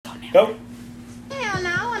Go. Hell no,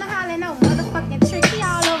 I wanna holler at no motherfucking trick. He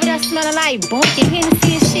all over there smelling like bunking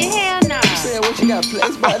Hennessy and shit. Hell no. Said what you got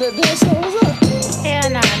placed by that damn stuff? What's up? Hell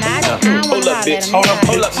no, I don't wanna holler at him. Hold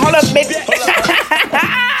up, bitch.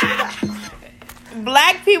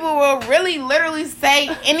 Black people will really literally say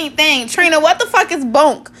anything. Trina, what the fuck is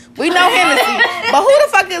bunk? We know Hennessy, but who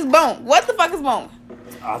the fuck is bunk? What the fuck is bunk?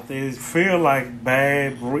 I think it feel like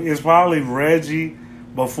bad. It's probably Reggie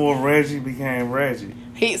before Reggie became Reggie.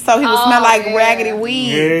 He would smell like raggedy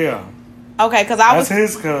weed. Yeah. Okay, because That's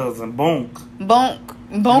his cousin, Bunk.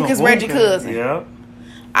 Bunk is Reggie's cousin. Yep.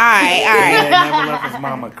 Alright. He ain't never left his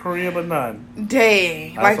mama crib or nothing.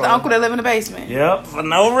 Dang. Like the uncle that live in the basement. Yep, for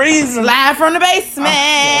no reason. Live from the basement.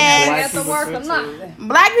 Have to work or nothing.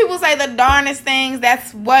 Black people say the darnest things.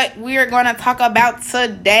 That's what we're going to talk about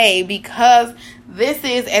today, because this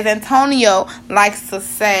is, as Antonio likes to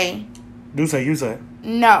say. You say.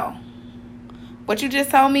 No. What you just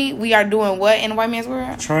told me, we are doing what in a white man's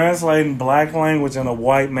world? Translating black language in a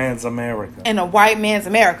white man's America. In a white man's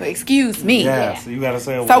America. Excuse me. Yeah, so you got to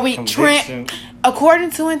say it so with conviction. According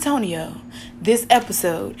to Antonio, this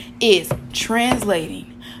episode is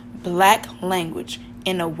translating black language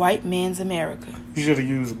in a white man's America. You should have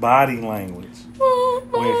used body language.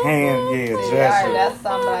 With hand, gesture. That's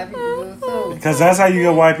something black people do too. Because that's how you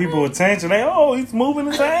get white people attention. He's moving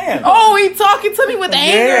his hand. Oh, he talking to me with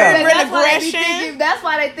anger and aggression. That's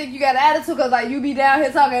why they think you got an attitude, because like you be down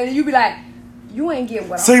here talking and you be like, you ain't getting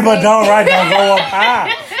what I'm saying. But don't go up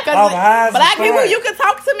high. Black people, you can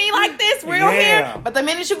talk to me like this here, but the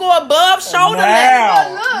minute you go above shoulder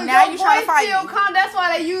level, now you trying to fight. That's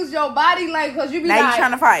why they use your body language, because you be now you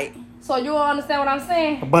trying to fight. So you don't understand what I'm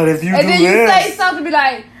saying? But if you and then you say something, be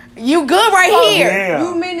like, you good right here. Yeah.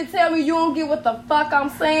 You mean to tell me you don't get what the fuck I'm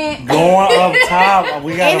saying? Going up top,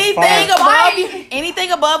 we got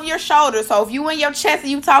anything above your shoulder. So if you in your chest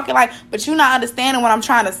and you talking like, but you not understanding what I'm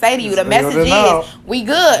trying to say to you. The message is, we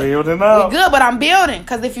good. We good, but I'm building.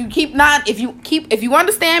 Because if you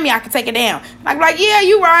understand me, I can take it down. I can be like, yeah,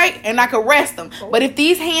 you right, and I can rest them. But if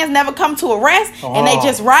these hands never come to a rest and they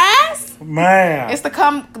just rise, man, it's the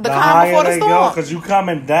calm before the storm. Because you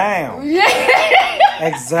coming down. Yeah.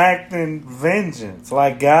 Exacting vengeance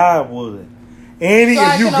like God would.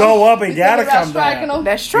 If you go up, it gotta come down.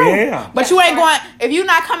 That's true. Yeah. But you ain't going, if you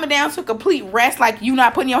not coming down to a complete rest, like you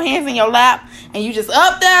not putting your hands in your lap and you just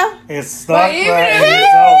up there. It's stuck.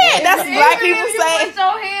 That's black people say. Put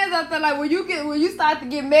your hands up there, like when you start to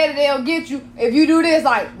get mad, they'll get you. If you do this,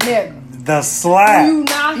 like nigga. The slap.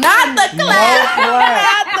 Not the clap.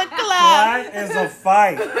 Not the clap. Slap is a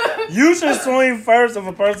fight. You should swing first if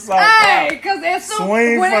a person starts clapping. Hey, because it's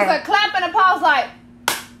when it's a clap and a pause, like,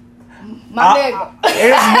 my nigga.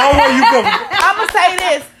 There's no way you can. I'm going to say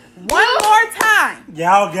this one more time.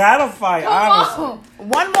 Y'all gotta fight, honestly.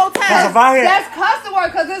 One more time. That's cussing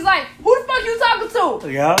word, because it's like, who the fuck you talking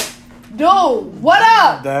to? Yeah. Dude, what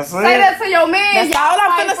up? That's it. Say that to your man. That's all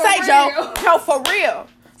I'm finna say, Joe. Joe, for real.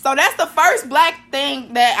 So that's the first black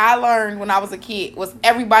thing that I learned when I was a kid, was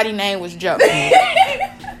everybody's name was Joe.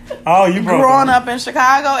 Oh, you growing up in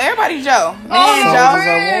Chicago, everybody Joe.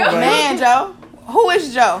 Man, Joe. Who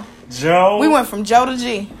is Joe? Joe. We went from Joe to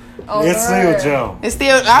G. It's still Joe. It's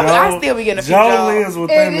still I still be getting a few Joe lives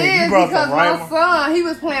within me. It is because my son, he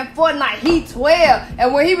was playing Fortnite. He 12,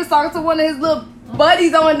 and when he was talking to one of his little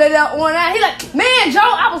buddies on that, he like, man, Joe.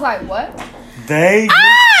 I was like, what? And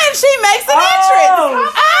she makes an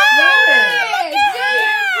entrance.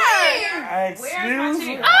 Excuse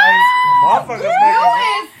me. You Motherfuckers is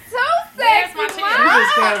so sexy. You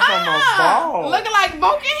just standing from a ball. Looking like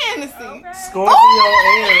Boca Hennessy. Scorpio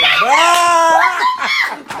air.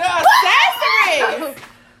 The accessories.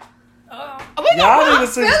 Y'all need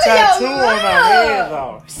to see the tattoo on our head,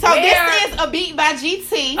 though. So this is a beat by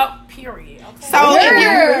GT. Oh, period. Okay. So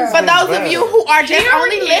for those of you who are just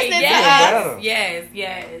only listening to us, yes.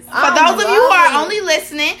 For those of you who are only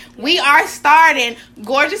listening, we are starting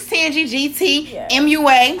Gorgeous Tangy GT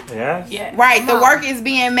MUA. Yes. Right, the work is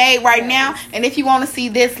being made right now, and if you want to see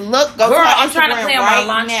this look, go to our Instagram. I'm trying to plan my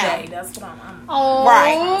launch now. day. That's what I'm.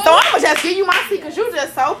 Right. So I'm gonna just give you my seat because you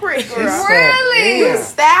just so pretty, girl. Really? You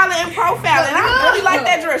styling and profiling. And I really like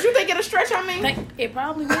that dress. You think it'll stretch on me? It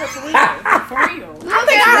probably will, for real.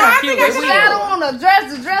 I think it's shadow on the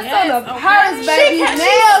dress, the dress on the purse, baby.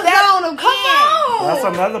 Nails on them. Come on. That's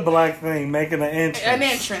another black thing, making an entrance. An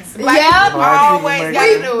entrance. Black always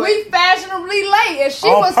gotta do it. We fashionably late, and she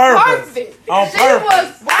on was purpose. perfect. On she purpose.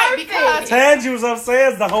 was Right, perfect. because Tangy was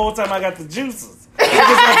upstairs the whole time I got the juices. Right,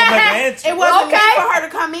 It wasn't meant for her to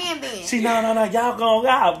come in then. She no, y'all gonna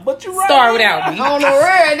out, but you right. Start without me. On the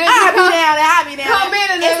rear, then I'll be down. Come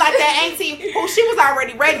in and it's like that auntie who she was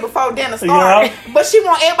already ready before dinner started, but she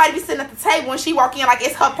want everybody to be sitting at the table when she walk in like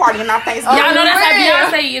it's her party and not Thanksgiving. Y'all know that's how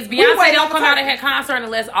Beyonce is. Beyonce don't come out of her concert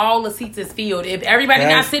unless all the seats is filled. If everybody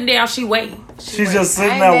not sitting down, she wait. She's just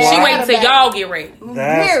sitting there. She wait until y'all get ready. Look,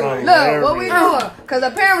 what we doing? Because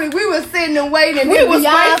apparently we was sitting and waiting. We was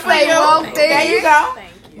Beyonce walked in. There you go.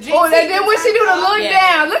 Oh, and then when she do the look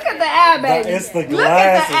down, look at the eye, baby. It's the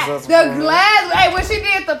glasses. The glass. Hey, when she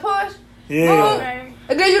did the push. Yeah.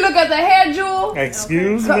 And then you look at the hair jewel.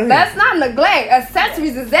 Excuse me. That's not neglect.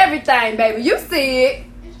 Accessories is everything, baby. You see it.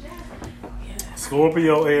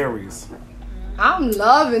 Scorpio Aries. I'm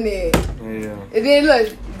loving it. Yeah. And then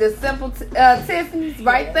look, the simple Tiffany's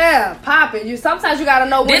right there, popping. You sometimes you gotta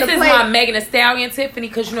know when to play. This is my Megan Thee Stallion Tiffany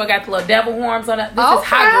because you know I got the little devil horns on it. This is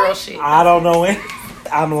hot girl shit. I don't know it.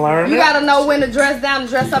 I'm learning. You gotta know when to dress down and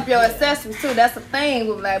dress up your accessories too. That's the thing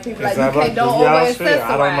with black people. Like you can't don't over accessorize.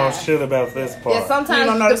 I don't know shit about this part. Yeah,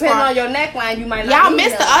 sometimes depending on your neckline, you might not. Y'all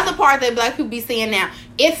missed the other part that black people be saying now.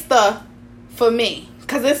 It's the for me.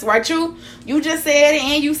 Cause it's right, you just said it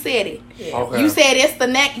and you said it. Yeah. Okay. You said it's the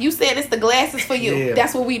neck. You said it's the glasses for you. Yeah.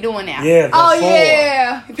 That's what we doing now. Yeah.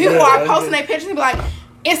 Yeah. People are posting their pictures and be like,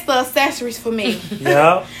 "It's the accessories for me."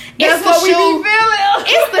 Yeah. That's what we be feeling.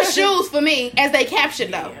 It's the shoes for me, as they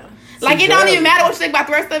captured though. Yeah. Like it don't even matter what you think about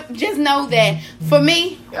the rest of it. Just know that for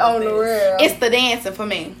me, on the real, it's the dancing for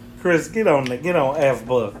me. Chris, get on F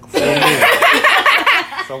book.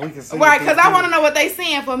 So we can see right, because I want to know what they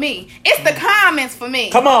saying for me. It's the comments for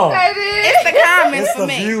me. Come on. It's the comments for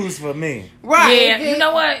me. It's the views for me. Right. Yeah, you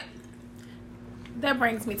know what? That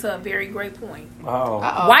brings me to a very great point. Uh-oh.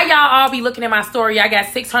 Why y'all all be looking at my story? I got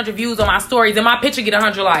 600 views on my stories and my picture get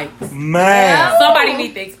 100 likes. Man. Somebody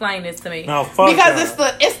need to explain this to me. No, fuck because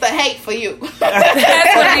it's the hate for you.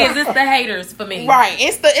 That's what it is. It's the haters for me. Right.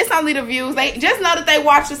 It's only the views. They just know that they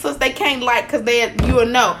watch it so they can't like because you will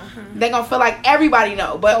know. They're going to feel like everybody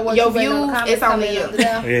know. But your views, it's only you.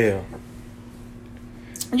 Yeah.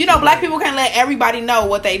 You know, black people can't let everybody know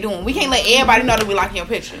what they doing. We can't let everybody know that we like your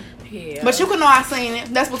picture. Yeah. But you can know I seen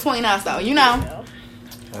it. That's between us, though. You know.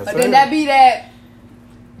 But then that be that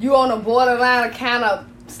you on the borderline of kind of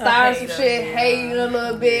start some shit, hating a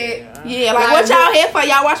little bit. Yeah, like what y'all here for?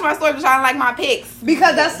 Y'all watch my story, but y'all like my pics.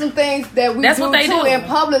 Because that's some things that we do too in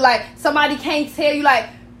public. Like somebody can't tell you like.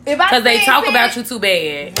 Because they talk about you too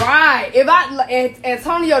bad. Right. If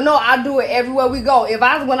Antonio know I do it everywhere we go.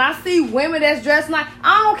 When I see women that's dressed like,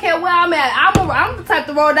 I don't care where I'm at. I'm the type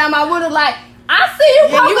to roll down my window like, I see you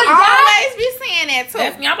you always be saying that too.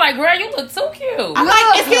 That's me. I'm like, girl, you look so cute. I'm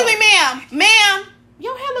like, excuse me, ma'am.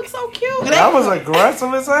 Your hair looks so cute. That was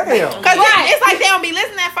aggressive as hell. Because it's like they don't be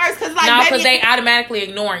listening at first. Because because they automatically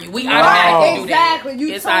ignoring you. We automatically do that. Exactly.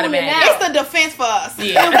 You it's automatic. It's the defense for us.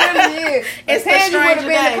 Yeah. It really is. It's the stranger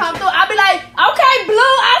danger. Come through. I'll be like, okay,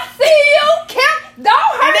 Blue, I see you.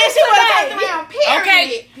 Don't hurt us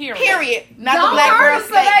today. Period. Not the black girl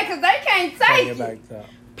today because they can't take it.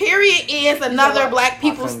 Period is another black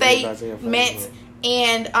people statement.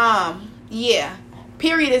 And, yeah.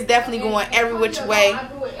 Period is definitely going every which way.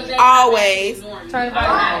 Always.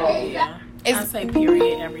 I say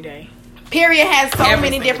period every day. Period has so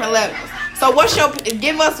many different levels. So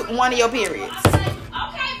give us one of your periods.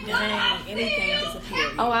 Dang, anything is a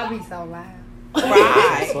period. Oh, I be so loud.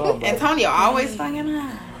 Right. Antonio always fucking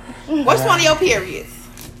high. What's one of your periods?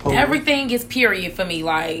 Everything is period for me.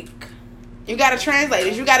 Like you gotta translate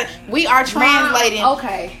it. We are translating.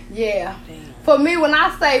 Okay. Yeah. For me, when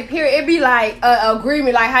I say period, it be like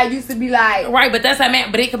agreement, like how it used to be like. Right, but that's what I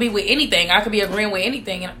meant. But it could be with anything. I could be agreeing with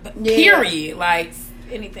anything. Period. Like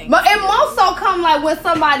anything. But it most so come like when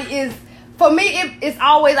somebody is. For me, it's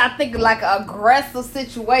always I think like an aggressive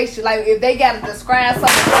situation. Like if they gotta describe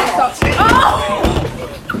something.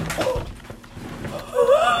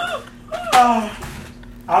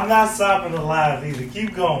 I'm not stopping the live either.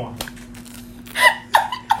 Keep going.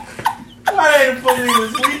 Why ain't put me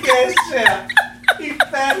this weak ass shit? He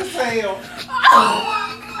fat as hell.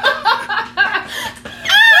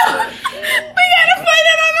 We gotta play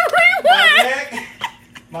that on the rewind.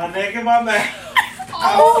 My neck and my back.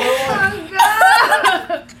 Oh my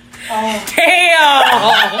god. Damn.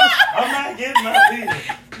 I'm not getting up either.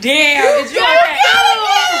 Damn. Is you okay?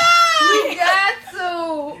 You got to.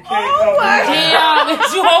 Oh my god. Damn.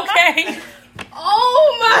 Is you okay? Oh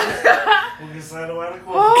my god. We can settle out of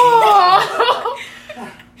court. Oh.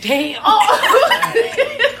 Damn. Oh.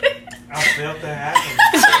 I felt that happen.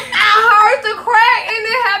 I heard the crack and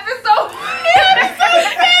it happened so fast.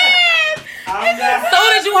 So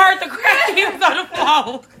did you heard the crack? on the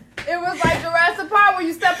floor. It was like Jurassic Park when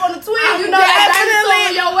you step on the twig. You know that dinosaur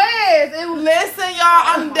on your ass. Listen, y'all,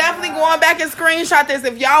 I'm definitely going back and screenshot this.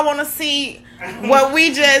 If y'all want to see what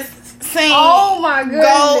we just seen, oh my goodness,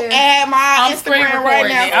 go at my Instagram right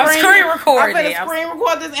now. I'm screen recording I'm it. gonna screen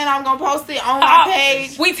record this and I'm gonna post it on my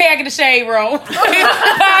page. We tagging the Shade Room.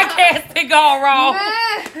 Podcasting going wrong.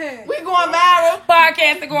 Man. We going viral.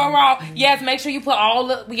 Podcasting going wrong. Yes, make sure you put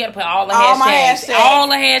we gotta put all the All my hashtags. hashtags. All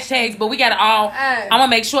the hashtags, but we gotta all. Hey. I'm gonna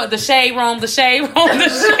make sure the Shade Room, the Shade Room, the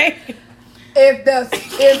Shade. If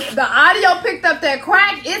the audio picked up that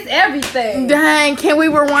crack, it's everything. Dang, can we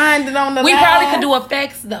rewind it on the We live? probably could do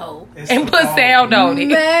effects though It's and put sound on it.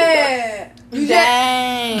 Man,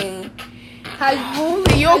 Dang. how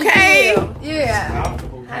You okay? Yeah.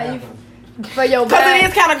 How you for your Because back? it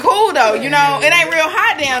is kind of cool though, you know. It ain't real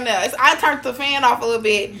hot down there. I turned the fan off a little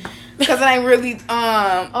bit because it ain't really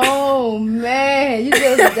Oh man, you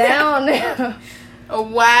just down there. wow, Y'all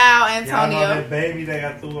know Antonio. that baby that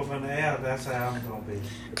I threw up in the air, that's how I'm gonna be.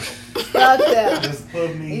 Stuck there. Just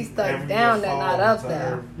put me. He's stuck everywhere down there, not fall up to there.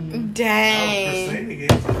 her. Dang. Christina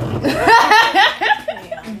gets it.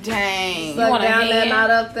 Dang. Stuck want a down there, hand? not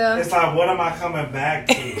up there. It's like, what am I coming back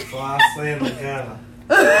to? So I say it together.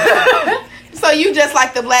 So you just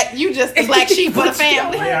like the black sheep of the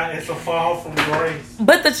family. Yeah, it's a fall from grace.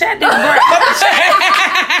 But the chat didn't break.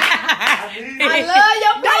 I love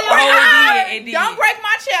your Don't player. break, it did. don't break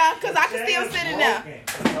my chair because I can still sit in there.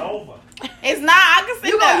 It's over. It's not. I can sit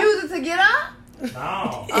You gonna there. use it to get up?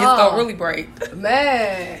 No. It's gonna really break.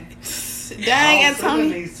 Man, Dang, I don't sit in Antonio.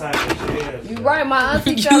 these type of chairs. you right. My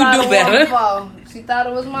auntie You fell out do of better. waterfall. She thought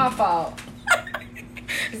it was my fault.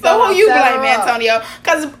 So who you Set her blame, up. Antonio?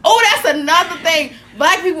 Because, that's another thing.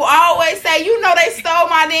 Black people always say, you know they stole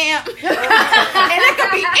my damn. And it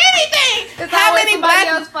could be anything. It's always somebody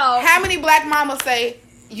else's fault. How many black mamas say,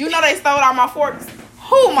 you know they stole all my forks?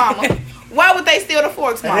 Who, mama? Why would they steal the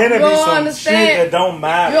forks, And mama? then there be don't some understand. shit that don't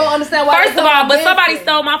matter. You don't understand why. First of all, but somebody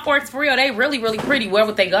stole my forks for real. They really, really pretty. Where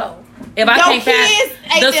would they go? If I Your can't kids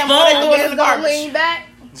find ate the them before they threw it in spoon, the Gonna garbage. lean back.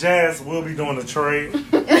 Jazz, we'll be doing the trade.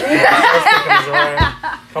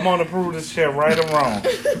 Come on and prove this shit right or wrong.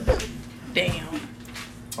 damn.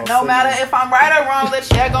 No matter if I'm right or wrong, that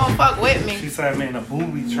shit gonna fuck with me. She said, man, a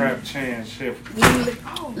booby trap chain shit. They Lean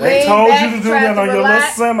told back, you to do try that to on your little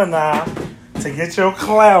relax. seminar to get your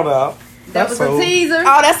clout up. That was all. a teaser.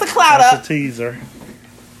 Oh, that's a cloud That's up. a teaser.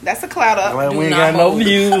 That's a cloud up. Like, Do we ain't not got no move.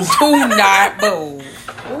 views. Do not move.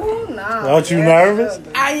 Ooh, nah. Aren't you nervous?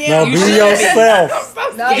 I No, am. be should be. yourself.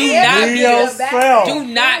 No, Do yeah, not you be did it back. yourself. Do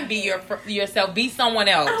not be yourself. Be someone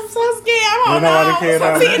else. I'm so scared. I'm You holding know how the on. kid So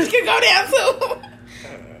out Tige can go down too.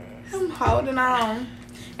 I'm holding on.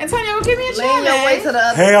 Antonio, give me a chair, Lean your way man. to the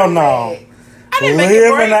other Hell side. no. I didn't make it Live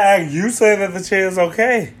in break. the act. You said that the chair's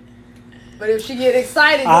okay. But if she get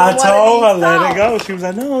excited, I you don't told her, want let it go. She was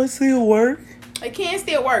like, no, it still work. It can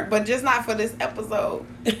still work, but just not for this episode.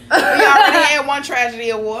 We already had one tragedy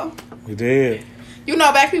of war. We did. You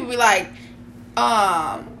know, black people be like,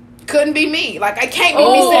 couldn't be me. Like, I can't be me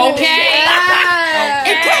Oh, sitting in okay. this shit. Yeah.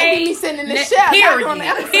 It can't be me sitting in this shit.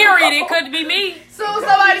 Period. It couldn't be me. Soon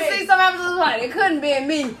somebody see some episodes like it couldn't be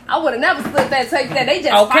me. I would have never split that, take that. They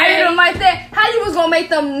just Okay. fired them like that. How you was gonna make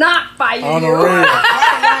them not fire On the you? real.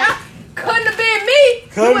 Couldn't have been me.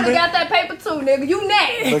 Couldn't You would be- have got that paper too, nigga. You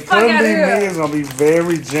next. The Fuck couldn't out of be me here. is gonna be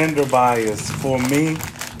very gender biased for me.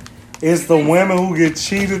 It's the women who get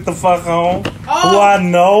cheated the fuck on, who I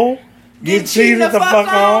know get cheated the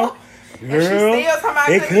fuck on. Girl, still talking about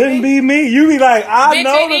it couldn't be me. You be like, I Bitch,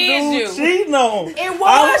 know it the is dude you. cheating on. It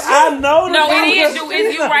was I know the No, dude it is you. cheating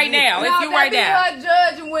It's you on right now. It's you that right be now. her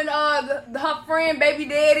judging when her friend baby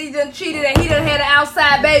daddy done cheated and he done had an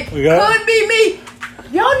outside baby. Yeah. Couldn't be me.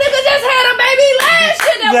 Yo nigga just had a baby last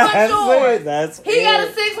year that That's wasn't yours. it. That's He got a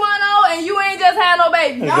it. 610 and you ain't just had no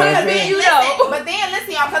baby. No, That's but then it. You listen, know. but then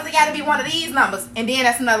listen, y'all, because it got to be one of these numbers, and then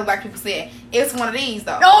that's another black people said it's one of these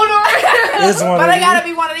though. No, no. It's one But of it got to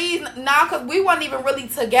these. be one of these now, because we wasn't even really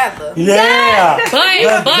together. Yeah. But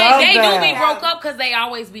The they do dumb be guy. broke up because they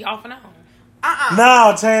always be off and on.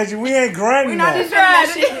 No, Tangy, we ain't granting We not that. defending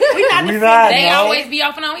that shit. We not We defending not. They No. always be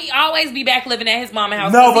off and on. He always be back living at his mama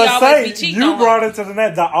house. No, 'cause he but always be say cheating you on brought her. it to the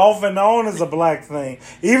net. The off and on is a black thing,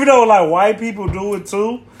 even though like white people do it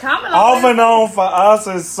too. Common Off law. and on for us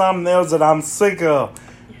is something else that I'm sick of.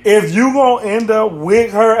 If you gonna end up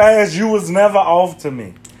with her ass, you was never off to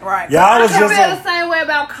me. Right. Y'all I was can just feel a, the same way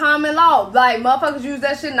about common law. Like motherfuckers use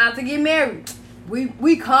that shit not to get married.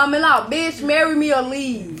 We common law, bitch. Marry me or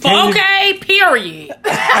leave. Can you- Okay, period.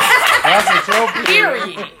 that's what your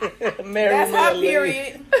Period. Marry That's me her or leave.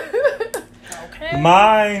 period. Okay.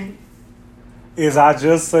 Mine is I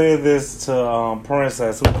just said this to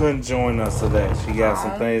Princess, who couldn't join us today. She got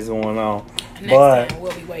some things going on. Next time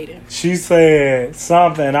we'll be waiting. She said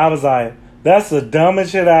something, and I was like, that's the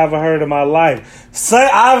dumbest shit I ever heard in my life.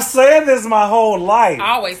 I've said this my whole life.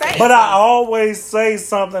 I always say but I always say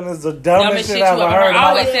something is the dumbest shit I ever heard. I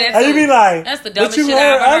always say that too. And you be like, that's the dumbest shit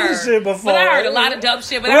I ever heard. Other shit before. But I heard a lot of dumb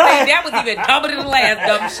shit, but I think that was even dumber than the last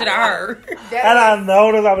dumb shit I heard. And I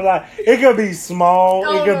noticed, I was like, it could be small,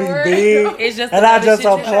 it could be big. It's just and I just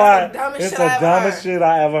apply, it's the dumbest shit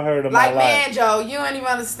I ever heard in my life. Like, man, Joe, you don't even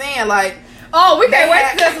understand. Like, oh, we can't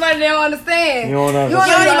wait till somebody they don't understand. You don't You don't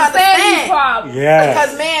even understand these problems. Yeah.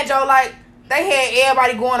 Because, man, Joe, like, they had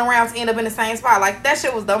everybody going around to end up in the same spot. Like, that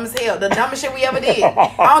shit was dumb as hell. The dumbest shit we ever did. I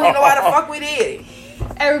don't even know why the fuck we did it.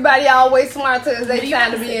 Everybody always smart because they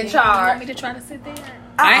trying to be in charge. You want me to try to sit there?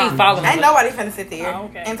 I ain't following. Ain't nobody finna sit there. Oh,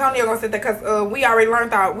 okay. Antonio gonna sit there because we already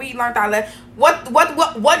learned our lesson.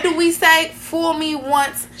 What do we say? Fool me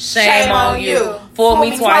once, shame on you. Fool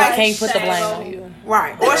me twice, can't put the blame on you.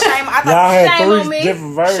 Right. Or shame. I Y'all had thought shame on three me.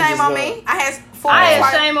 different versions. Shame on though. me. I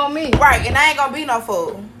had shame on me. Right, and I ain't gonna be no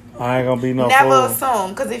fool. I ain't gonna be no Never fool. assume,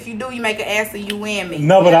 because if you do, you make an ass of you and me.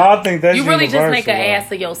 No, but I think that's you really just make an universal,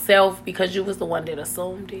 ass of yourself because you was the one that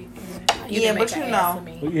assumed it. Yeah, but you know.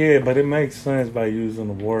 Yeah, but it makes sense by using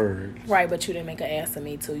the word. Right, but you didn't make an ass of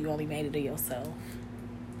me too. You only made it of yourself.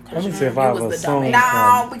 Let me see if I was assumed.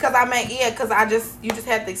 No, because you just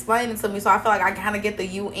had to explain it to me, so I feel like I kind of get the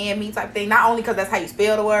you and me type thing. Not only because that's how you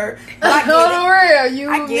spell the word. But I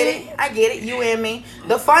get it. You and me.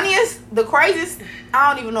 The funniest, the craziest,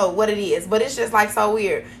 I don't even know what it is, but it's just like so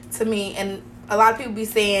weird to me. And a lot of people be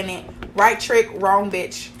saying it, right trick, wrong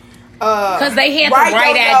bitch. Because they had the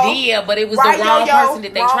right idea, but it was the wrong person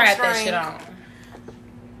that they tried that shit on.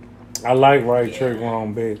 I like right trick,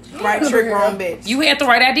 wrong bitch. Right trick, wrong bitch. You had the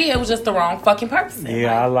right idea. It was just the wrong fucking person.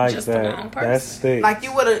 Yeah, I like just that. The wrong person. That's sick. Like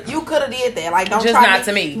you could have did that. Like don't just try not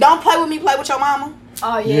to me. Don't play with me. Play with your mama.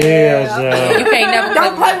 Oh yeah. You can't never.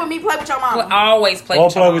 Don't play with me. Play with your mama. We'll always play.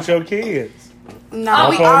 Don't play with your kids. No,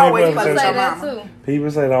 we always play with your that mama. too. People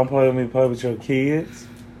say don't play with me. Play with your kids.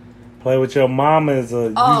 Play with your mama is a.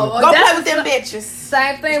 Go play with them bitches.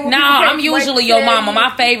 Same thing. No, I'm usually your mama. My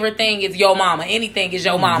favorite thing is your mama. Anything is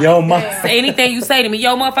your mama. Your mama. Anything you say to me,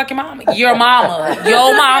 your motherfucking mama. Your mama.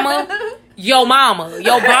 Your mama. Your mama.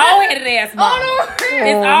 Your bald-headed ass mama.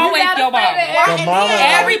 It's always your mama.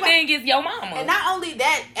 Everything is your mama. And not only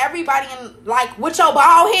that, everybody in like with your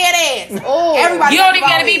bald head ass. Oh, everybody. You don't even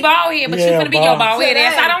gotta be bald head, but you gonna be your bald head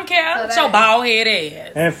ass. I don't care. It's your bald head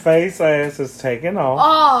ass. And face ass is taken off.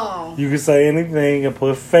 Oh. You can say anything and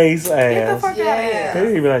put face ass. Get the fuck out of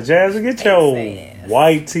here. You be like, Jazzy, get your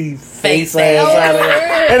white teeth face ass out of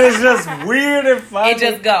there. And it's just weird and funny. It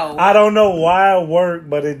just go. I don't know why it worked,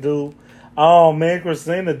 but it do. Oh, me and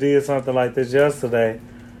Christina did something like this yesterday.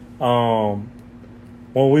 What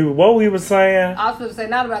we were saying? I was going to say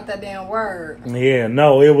not about that damn word. Yeah,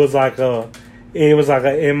 no, it was like a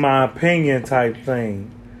in my opinion type thing.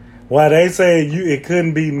 Well, they said it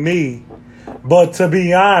couldn't be me, but to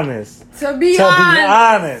be honest. To be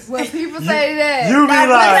honest. When people say that. You be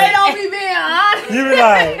like. They don't be being honest. You be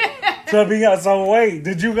like. To be honest. So wait,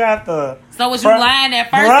 did you got the. So was you lying at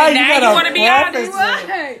first and now you want to be honest?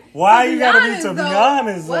 Right. Why you gotta be to be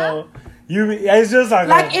honest though? It's just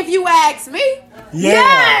like if you ask me. Yeah.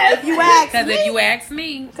 Yes. If you ask me. Because if you ask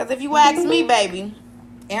me. Because if you ask me, baby.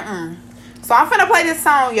 So I'm finna play this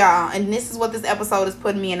song, y'all. And this is what this episode is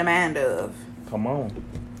putting me in the mind of. Come on.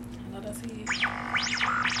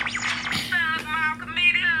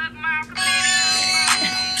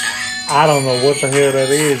 I don't know what the hell that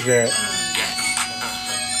is yet.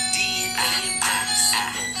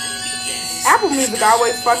 Apple Music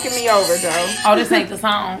always fucking me over, Joe. Oh, this ain't the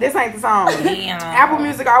song. This ain't the song. Damn. Apple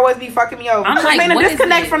Music always be fucking me over. I'm like, finna what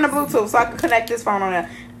disconnect is from the Bluetooth so I can connect this phone on there.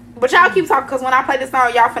 But y'all keep talking because when I play this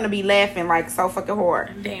song, y'all finna be laughing like so fucking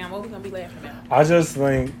hard. Damn, what we gonna be laughing at? I just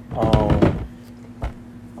think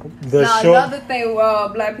another thing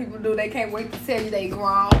black people do, they can't wait to tell you they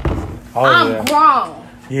grown. Oh, I'm grown.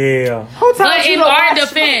 Yeah. But in our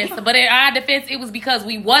defense, it was because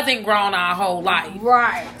we wasn't grown our whole life.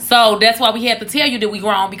 Right. So that's why we had to tell you that we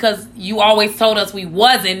grown because you always told us we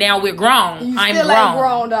wasn't. Now we're grown. You I'm still grown. ain't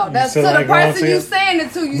grown though. That's to the person you saying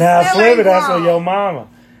it to. You now, still ain't grown. That's what your mama.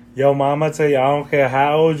 Your mama tell you, I don't care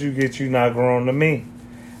how old you get, you not grown to me.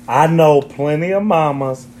 I know plenty of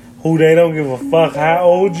mamas who they don't give a fuck how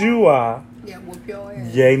old you are. Yeah, whoop your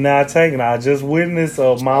ass. They not taking it. I just witnessed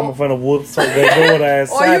a mama finna whoop their daughter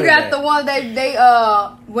ass. Or you got the one they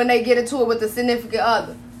when they get into it with the significant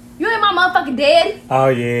other. You ain't my motherfucking daddy. Oh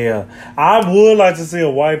yeah, I would like to see a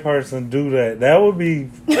white person do that. That would be.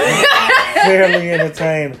 fairly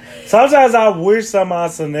entertaining. Sometimes I wish some of our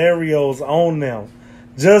scenarios on them.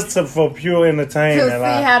 Just for pure entertainment. To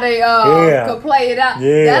see how they could play it out.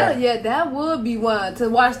 Yeah. That would be one. To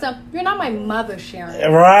watch them. You're not my mother,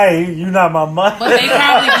 Sharon. Right. You're not my mother. But they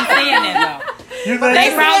probably be saying that, though.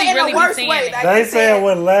 They probably really be saying that. They say it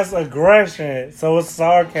with less aggression, so it's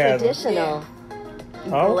sarcasm. Traditional.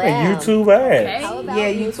 Okay, YouTube ads.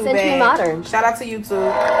 Yeah, YouTube Century ads. Modern. Shout out to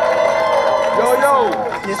YouTube.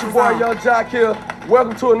 Yo, this your boy Young Jock here.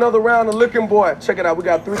 Welcome to another round of Looking Boy. Check it out. We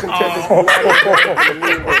got 3 contestants.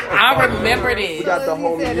 I remember this. We got the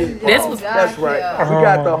homie. This was That's right. We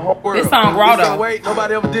got the whole This song raw though. Wait,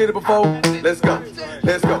 nobody ever did it before. Let's go.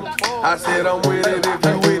 Let's go. I said I'm with it. If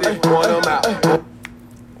you with it, point them out.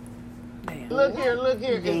 Look here.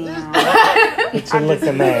 It's your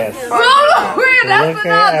looking ass.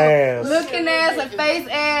 Looking ass. Looking ass, a face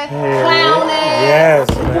ass, clown ass.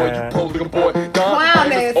 Yes, man.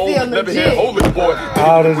 Clown ass still legit.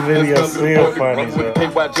 All this video still funny, bro.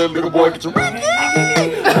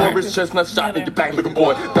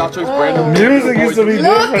 Music used to be different.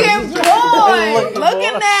 Looking boy.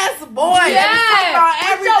 Looking ass boy.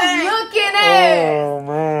 Yeah. Everything. Looking ass. Oh,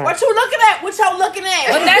 man. What you looking at? What y'all looking at?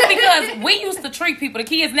 But that's because we used to treat people. The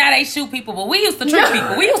kids now they shoot people, but we used to treat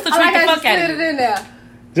people. We used to treat the fuck out of it in there.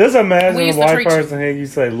 Just imagine We a used to white treat person here, you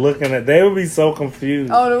say looking at, they would be so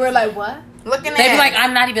confused. Oh, we're like, what? Looking They at. be like,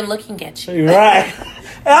 I'm not even looking at you. Right.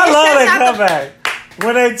 I love that comeback.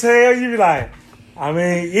 When they tell you, like, I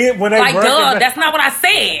mean, when they Like, break it duh, down- that's not what I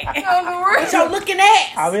said. what y'all looking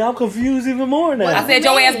at? I mean, I'm confused even more now. I said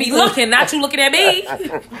your ass be looking, not you looking at me.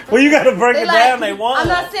 Well, you got to break They it like, down. They want. I'm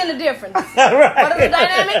not seeing the difference. Right. What is the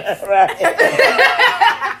dynamics? Right.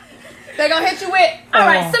 They're gonna hit you with, all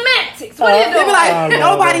right, semantics. What are you They doing? be like, I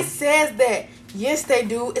love nobody it. says that. Yes, they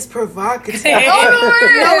do. It's provocative.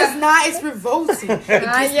 Oh, No, it's not. It's revolting. It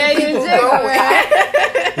gets yeah, the you people jiggle, going.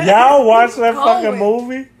 man. Y'all watch that fucking Going.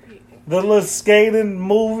 movie? The little skating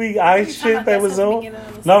movie, ice shit they was on?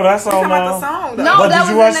 No, that's We on talking about the song, though. No, But that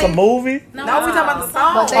did you was watch in the movie? No, we talking about the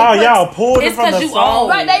song. But they Oh, put- y'all pulled it It's from 'cause the you song. old.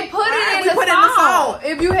 Right, they put it in We the put it in the song. song.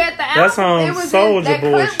 If you had the album, That's on it was Soulja in, that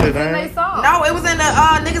Boy clip shit, was in ain't their it? song. No, it was in the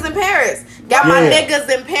Niggas in Paris. Got my Yeah. niggas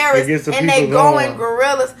in Paris. It gets the And they people going going.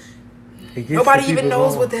 gorillas. It gets Nobody the even people knows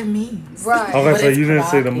going. what that means. Right. Okay, But so it's you didn't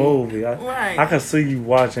see the provocative. movie. Right. I can see you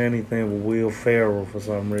watch anything with Will Ferrell for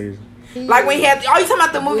some reason. Like when he had, oh, you talking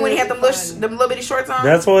about the movie when he had them little bitty shorts on?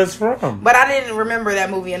 That's where it's from. But I didn't remember that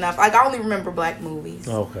movie enough. Like I only remember black movies.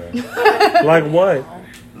 Okay. Like what?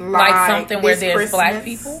 Like something where This there's black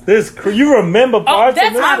Christmas. people. You remember parts that's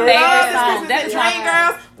of this? my girl? favorite Love song. is That's Christmas, my Dream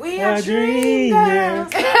Girls. We My are dream dream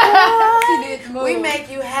girls. She did the We move. make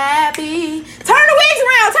you happy. Turn the wigs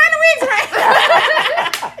around. Turn the wigs around.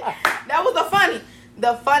 That was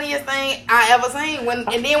the funniest thing I ever seen. When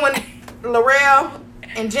L'Oreal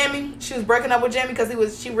and Jimmy, she was breaking up with Jimmy because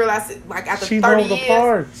she realized it, like after She 30 know the years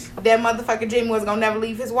parts. that motherfucking Jimmy was gonna never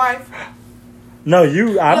leave his wife. No,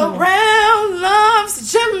 I don't. L'Oreal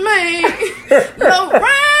loves Jimmy.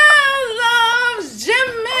 L'Oreal loves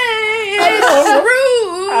Jimmy. It's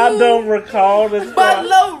true. I don't recall this But part.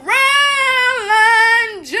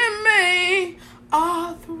 L'Oreal and Jimmy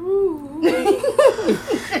are through.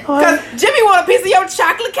 Because Jimmy want a piece of your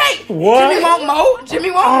chocolate cake. What? Jimmy want more.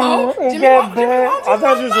 Jimmy want more. It Jimmy got want bad. I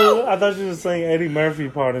thought you more. I thought you was saying Eddie Murphy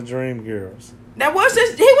part of Dreamgirls. That was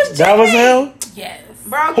just, he was Jimmy. That was him? Yes.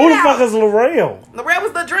 Bro, Who the get fuck out. is L'Oreal? L'Oreal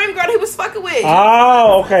was the dream girl he was fucking with.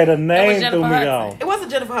 Oh, okay. The name Jennifer threw me Hudson. off. It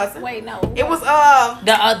wasn't Jennifer Hudson. Wait, no. It was the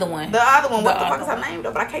other one. the other one. What The the fuck is other her name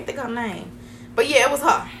though? But I can't think of her name. But yeah, it was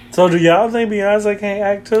her. So do y'all think Beyonce can't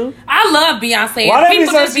act too? I love Beyonce. Why they be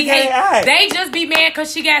People saying just she be can't hate. act? They just be mad because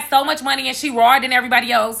she got so much money and she rawer than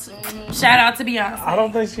everybody else. Shout out to Beyonce. I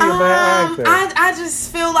don't think she a bad actor. I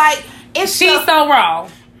just feel like it's She's the, so raw.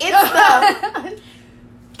 it's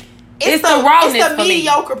the rawness It's the for me.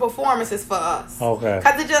 mediocre performances for us. Okay.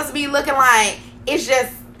 Cause it just be looking like it's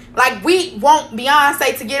just like we want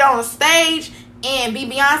Beyonce to get on the stage and be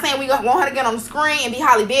Beyonce, and we want her to get on the screen and be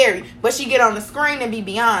Halle Berry, but she get on the screen and be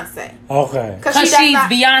Beyonce. Okay. Because does she's not-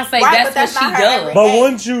 Beyonce. Right, but that's what not she her does. every But day.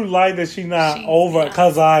 wouldn't you like that she not She's over? Beyonce.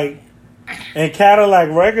 Because like in Cadillac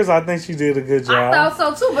Records, I think she did a good I job.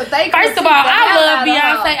 thought so too, but they First of critiqued all, the I hell love out of her.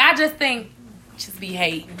 Beyonce. I just think just be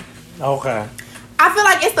hating. Okay. I feel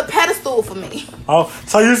like it's the pedestal for me. Oh,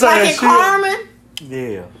 so you saying Like in she? Carmen,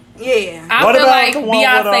 Yeah. Yeah. I What feel about like the one with,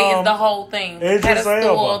 Beyonce is the whole thing. Idris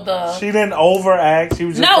Elba. She didn't overact. She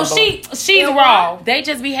was just No, she's raw. They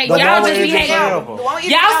just be hating. The Y'all one just with be Idris hating. Elba.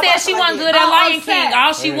 Y'all said she wasn't good at Lion King. upset.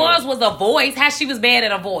 All she was a voice. How she was bad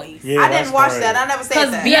at a voice. Yeah, I that's didn't watch crazy. that. I never said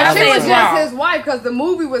 'Cause that. Beyonce She was is just raw. his wife because the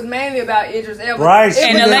movie was mainly about Idris Elba. Right, It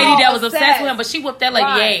And was the lady all that was obsessed obsessed. with him, but she whooped that lady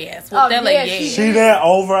Right. ass. Oh, Whooped that yeah, lady ass. She didn't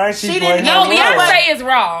overact. She She played didn't- No, her role. Beyonce is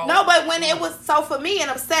raw. No, but when it was for me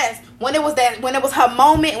and obsessed, when it was her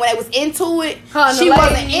moment, when it was into it, Her and the she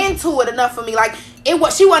wasn't lady. into it enough for me. Like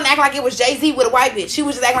she wasn't acting like it was Jay-Z with a white bitch. She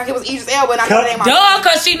was just acting like it was Idris Elba, and I know that ain't my. Duh,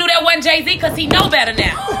 because she knew that wasn't Jay-Z, because he know better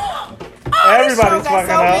now. Everybody's this show got fucking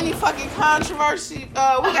so up. many fucking controversy. We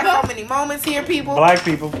got so many moments here, people. Black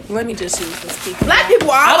people. Let me just use this speaker. Black people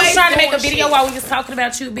are I always was trying to make a doing video shit. while we was talking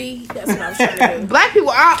about you, B. That's what I was trying to do. Black people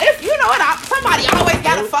are. If you know what, somebody always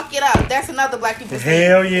gotta fuck it up. That's another black people thing.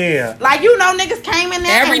 Hell yeah. Like niggas came in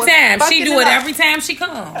there Every and was time. She fucking do it up. every time she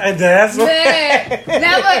come. And that's what. Yeah.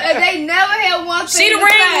 They never had one thing She the to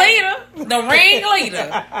say. ringleader. The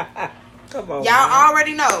ringleader. Come on, Y'all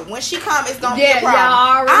already know when she come, it's gonna be Yeah, a problem.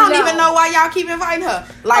 y'all already I don't know. even know why y'all keep inviting her.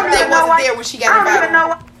 Like they wasn't there when she got invited.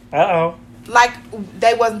 Uh-oh. Like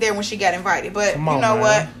they wasn't there when she got invited. But Come on, you know man.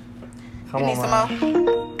 what? Come You on, need man. some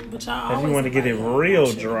more. But y'all If you always want to get it invite real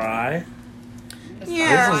y'all. dry,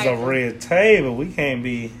 Yeah. this is a red table. We can't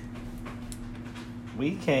be.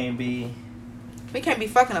 We can't be. We can't be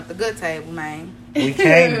fucking up the good table, man. We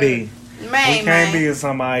can't be. Man, We can't man. be in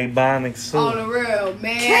some Ibonic suit. On the real,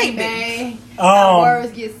 man, Can't be. man. How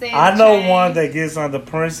words get said. I know change. one that gets under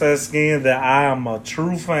princess skin that I am a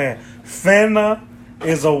true fan. Finna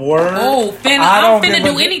is a word. Oh, finna. I I'm don't finna give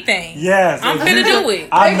a- do anything. Yes. I'm if finna you- do it.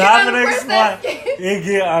 I'm They not get under gonna explain. princess skin. It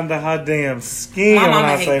get under her damn skin My when mama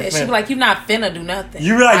I hate say that. She finna. be like, you not finna do nothing.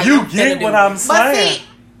 You like, you I'm finna get do what it. I'm But saying. see,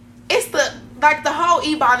 it's the whole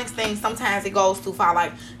Ebonics thing. Sometimes it goes too far.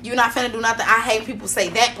 Like you not finna do nothing. I hate people say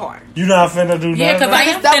that part. You not finna do Yeah, nothing. 'cause I am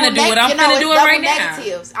It's double finna do it. I'm you know, finna it's do it double right now.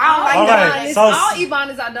 negatives. I don't like All that. right, Ebonics, so- all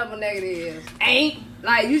Ebonics are double negatives. Ain't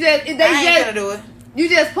like you just they I ain't just finna do it. you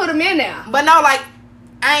just put them in there. But no, like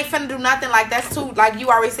I ain't finna do nothing. Like that's too. Like you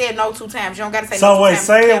already said no 2 times. You don't gotta say. So no 2 wait, times.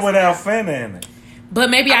 say it Cancel without that. finna in it. But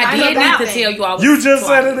maybe I'm I not did gonna need do to nothing. tell you all. You just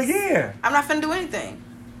said it twice. again. I'm not finna do anything.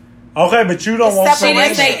 Okay, but you don't It's want She separate.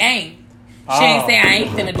 didn't say separation. ain't. She didn't say I ain't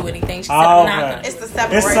finna do anything. She said I'm Oh, not okay. gonna. It's the It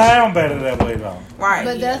separation. sound better that way though. Right.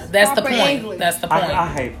 But That's the proper point. English. That's the point. I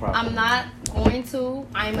hate proper. I'm not going to.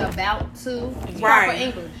 I'm about to. Proper Right.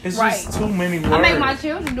 English. It's right. just too many words. I make my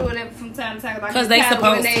children do it every from time to time. Like 'Cause they times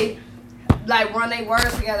supposed when they like run their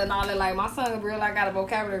words together and all that. Like my son real like got a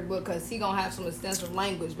vocabulary book because he gonna have some extensive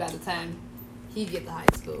language by the time he get to high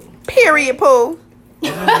school. Period. Pooh.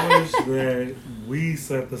 I just wish that we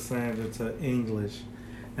set the standard to English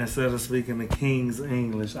instead of speaking the King's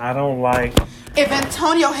English. I don't like. If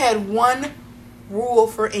Antonio had one rule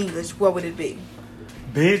for English, what would it be?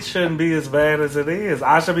 Bitch shouldn't be as bad as it is.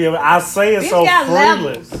 I should be able. I say it Bitch so got freely.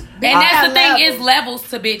 levels. And that's got the thing levels. is levels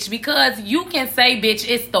to bitch because you can say bitch.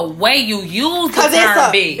 It's the way you use the Because it's term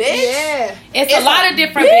a bitch. bitch. Yeah. It's It's a lot a of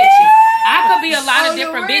different bitch. bitches. I could be a lot On of the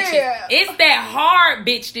different real. bitches. It's that hard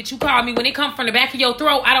bitch that you call me when it comes from the back of your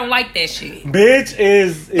throat. I don't like that shit. Bitch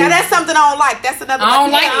is. Now that's something I don't like. That's another. I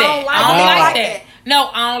don't like Yeah, that. don't like I don't that. like that. No,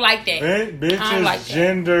 I don't like that. Bitch I don't is like that.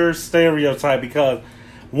 gender stereotype because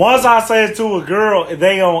once I say it to a girl,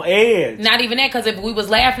 they on edge. Not even that, because if we was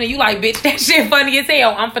laughing and you like, bitch, that shit funny as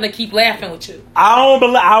hell, I'm finna keep laughing with you. I don't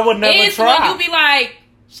believe. I would never It's try. when you be like,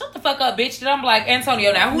 shut the fuck up, bitch. And I'm like,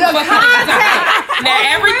 Antonio, now who The the fuck you think you context. talking? Now On the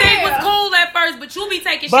everything real. was cool at first, but you be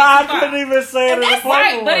taking shit but I too far. couldn't even say it in a that's playful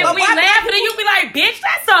Right, but way. if But we why laughing and you be like, bitch,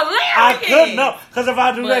 that's hilarious. I couldn't know because if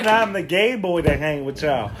I do that, But- now I'm the gay boy that hang with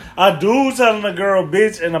y'all. A dude telling a girl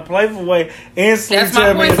bitch in a playful way instantly That's my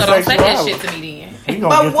tell me point, it's so don't say that sexuality. shit to me then. He gonna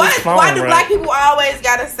But get what? this phone Why do right. black people always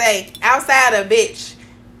gotta say outside of bitch?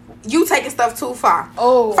 You taking stuff too far.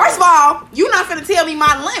 Oh. First of all, you not finna tell me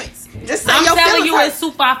my limits. Just say I'm your telling feelings you hurt. it's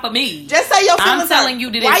too far for me. Just say your feelings I'm telling hurt.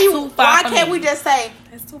 you that why it's you, too far Why for can't me. we just say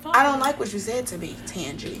It's too far. I don't like what you said to me,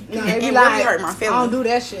 Tangy? No, it they be really like, hurt my I don't feelings. do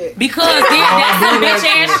that shit. Because that's some bitch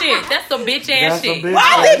ass shit. That's some bitch ass That's some shit. bitch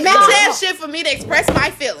Why is it ass bitch ass shit for me to express my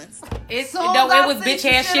feelings? It's, Soon no, as I it was see bitch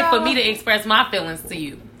some ass shit shit for on- me to express my feelings to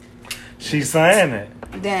you. She's saying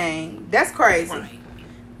it. Dang, that's crazy.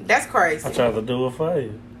 That's crazy. I tried to do it for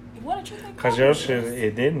you. What did you think? Cause your shit,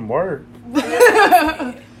 it didn't work.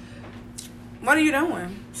 What are you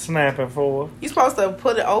doing? Snapping for her. You supposed to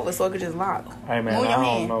put it over so it could just lock. Hey man, Move I your don't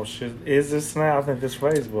hand. know shit. Is this Snap? I think this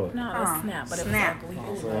Facebook. No, Oh, it's Snap, but it was Snap. ugly.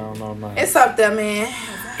 So I don't know now. It's up there, man.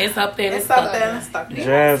 It's up there. It's up there. It's up there.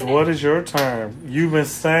 Jazz, what is your term? You've been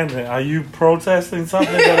standing. Are you protesting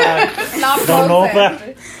something that I Not don't know about?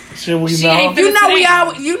 protesting. Should we She know? ain't You know we Listen.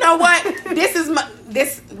 all. You know what?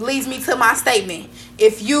 This leads me to my statement.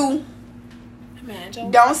 If you Man, Joe.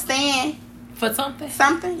 don't stand For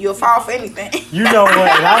something. you'll fall for anything. You know what?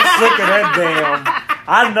 And I'm sick of that damn.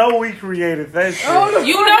 I know we created that shit.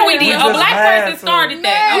 You know we did. We A just black had person to. started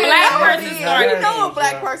that. A black person Yeah. started You that. know a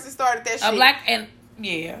black person started that shit. A black and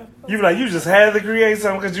yeah. You be like, you just had to create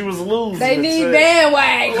something because you was losing. They and need shit.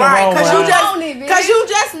 bandwagon. Right, on, because man. you just Own it,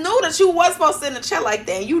 bitch. knew that you was supposed to sit in a chair like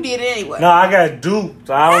that, and you did it anyway. No, I got duped.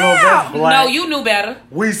 I don't know if that's black. No, you knew better.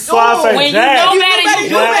 We saw When say you Jack. know You better, knew you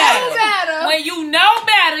do better. better. Better. When you know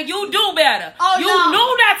better, you do better. Oh, you no.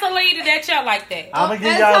 knew not to lead to that chair like that. I'm gonna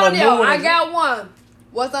give y'all a new Antonio, one. I got one.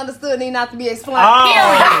 What's understood need not to be explained.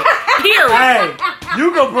 Oh. Period. Hey,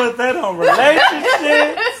 you can put that on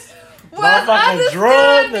relationships. What's Motherfucking understood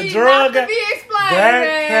drug, the need drug. not to be explained, That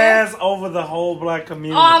man. cast over the whole black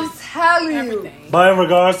community. Oh, I'm telling you. But in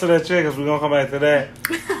regards to that chick, 'cause we're gonna come back to that.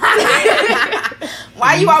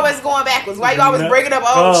 Why you always going backwards? Why you always bringing up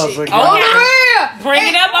old Cause shit? again, On Okay. the real.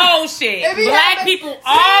 Bringing up old shit. If he Black happened people 10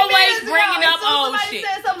 always minutes ago, bringing up as soon as old somebody shit.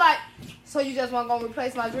 said something like, so you just want to go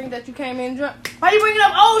replace my drink that you came in drunk? Why you bringing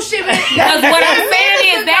up old shit, man? Because what I'm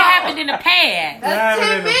saying is that happened in the past. That's That 10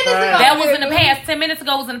 happened in the minutes past. ago. That was in the past. 10 minutes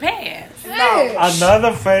ago was in the past. Yeah.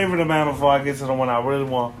 another favorite of mine before I get to the one I really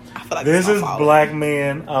want. I feel like This it's is my fault. black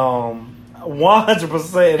men,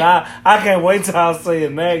 100%. I can't wait till I say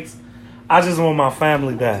it next. I just want my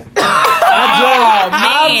family back.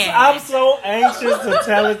 I'm so anxious to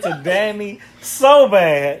tell it to Danny so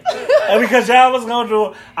bad. And because y'all was gonna do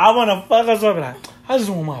it, I wanna fuck us up and like, I just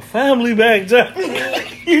want my family back.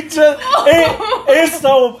 You just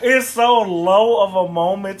it's so low of a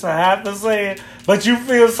moment to have to say it, but you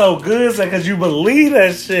feel so good because you believe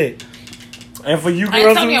that shit. And for you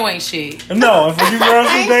girls, Antonio ain't shit. no, and for you girls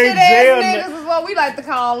who Ain't they shit ass jail, niggas is what we like to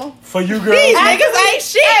call them. for you girls, These niggas ain't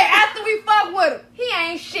shit. Hey, after we fuck with him, he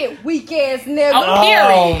ain't shit. Weak ass nigga. Oh,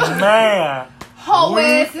 period. oh man, Hoe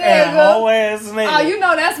ass Weak and nigga. hoe ass nigga. Oh, you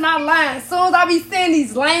know that's my line. As soon as I be seeing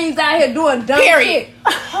these lames out here doing dumb Period. shit.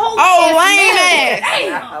 Hoe Oh, ass lame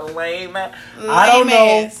nigga. ass. Lame man. I don't know.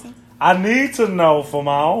 Lame ass. I need to know for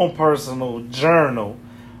my own personal journal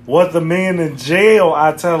what the men in jail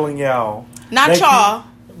are telling y'all. Not They y'all.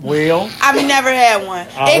 Well, I've never had one.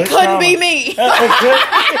 Oh, It it's couldn't be coming. me.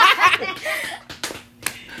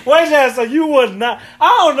 wait, Jazz. So you would not? I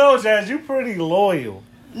don't know, Jazz. You pretty loyal.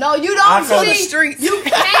 No, you I don't feel see. the streets. You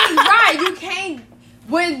can't. Right. You can't.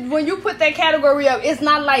 When you put that category up, it's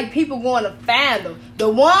not like people going to find them. The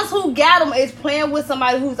ones who got them is playing with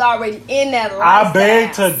somebody who's already in that lifestyle. I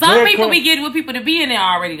beg to Some differ. people be getting with people to be in there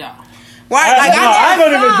already, though. Right? Like I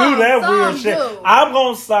don't even some- do that some weird shit. do. I'm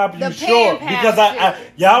gonna stop you The short pen pal because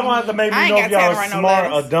y'all gonna have to make I me ain't know got if y'all time to write no smart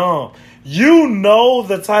or letters. dumb. You know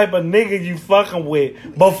the type of nigga you fucking with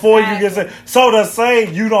before you get sick. So to say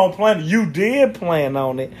you don't plan, you did plan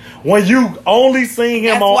on it when you only seen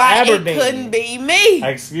him That's on why Aberdeen. it couldn't be me.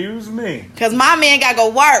 Excuse me. Cause my man gotta go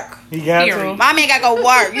work. He got Period. to. My man gotta go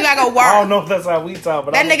work. You gotta go I don't work. know if that's how we talk,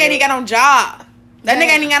 but That nigga ain't got no job. That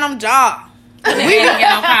nigga ain't got no job. He ain't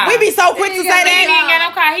got no car. We be so quick to say He ain't that. got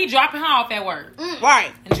no car. He dropping her off at work.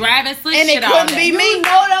 Right. And driving slick And it shit all couldn't day. be me. You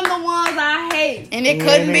know them the ones I hate. And it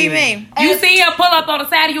couldn't be me. You see him pull up on the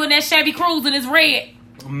side of you in that Chevy Cruze and it's red.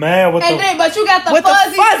 Man, with And the then, but you got the With the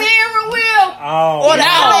fuzzy fuzzy- steering wheel. oh, Or the No.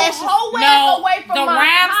 eyelashes. Whole ass No, away from the my car.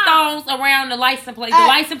 rhinestones around the license plate. The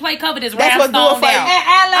license plate cover is That's what do it rhinestone for you. down. And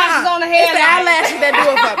eyelashes on the head. It's the eyelashes that do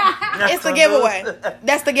it for me. It's the giveaway.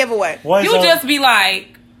 That's the giveaway. Wait, You so- just be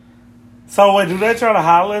like, So wait, do they try to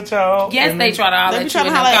holler at y'all? yes, they try to holler They be at you trying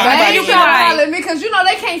in to the holler at car. Man, everybody. you You be try to holler like, at me because you know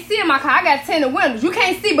they can't see in my car. I got tinted windows. You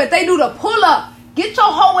can't see, but they do the pull up. Get your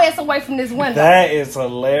whole ass away from this window. That is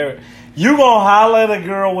hilarious. You gonna holler at a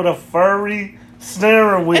girl with a furry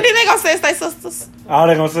steering wheel? And then they gonna say it's their sisters. Oh,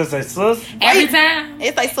 they gonna say sis? every time.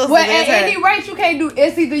 It's their sisters. Well, it's at her. any rate, you can't do.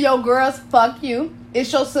 It's either your girls, fuck you.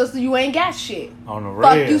 It's your sister, you ain't got shit. On the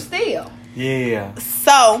Fuck red. you still. Yeah.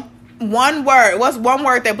 So, one word. What's one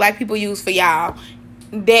word that black people use for y'all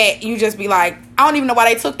that you just be like, I don't even know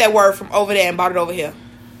why they took that word from over there and brought it over here.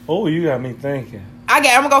 Oh, you got me thinking. I'm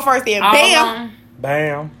gonna go first then. Bam.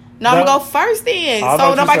 Bam. No, I'm gonna go first then. I So thought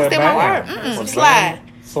you nobody can said steal my bam. word. Well, Slide.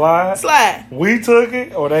 Slide. Slide. We took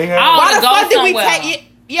it, or they had. Oh, Why the go fuck did we somewhere. take it?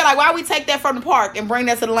 Yeah, like why we take that from the park and bring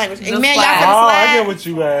that to the language? Just Man, y'all slide. finna Oh, slide. I get what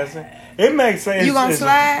you asking. It makes sense. You gonna It's-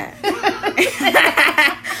 slide?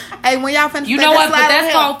 Hey, when y'all finna You take know that what? But slide that's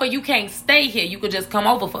over called for you can't stay here. You could just come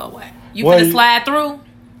over for a while. You Well, finna you- slide through.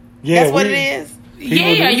 Yeah, That's what it is.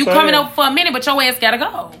 Yeah, do you say coming that. over for a minute, but your ass gotta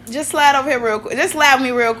go. Just slide over here real quick. Just slide with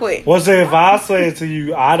me real quick. Well, say if I say it to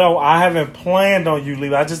you, I haven't planned on you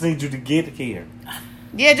leaving. I just need you to get here.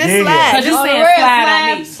 Yeah, just Yeah. slide. Cause you On the said real slide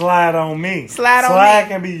on me. Slide on me. Slide on Slide me.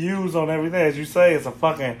 can be used on everything. As you say, it's a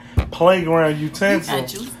fucking playground utensil. A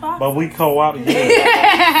juice box? But we co-op.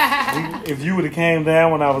 Yeah. If you would have came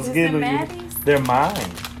down when I was Is getting them you, Maddie's? they're mine.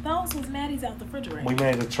 Those was Maddie's out the refrigerator. We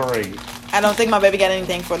made a trade. I don't think my baby got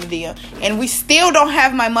anything for the deal. And we still don't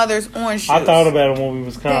have my mother's orange juice. I thought about it when we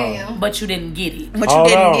was coming. Damn. But you didn't get it. But you Hold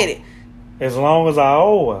didn't on. get it. As long as I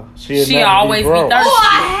owe her, She'll always be broke. thirsty. Oh,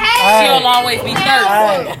 I hate She'll always be thirsty.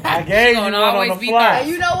 Hey, I gave you gonna one on always the be fly. And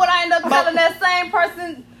you know what I end up telling that same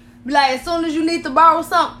person? Be like, as soon as you need to borrow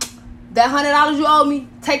something, that $100 you owe me,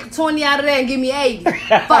 take 20 out of there and give me 80.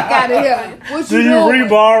 Fuck out of here. What Do you you doing?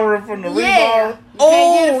 reborrow it from the Yeah. reborrow?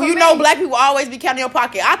 Oh, you know black people always be counting your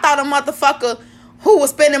pocket. I thought a motherfucker who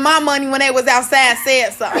was spending my money when they was outside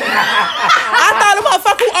said something. I thought a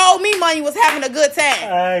motherfucker who owed me money was having a good time.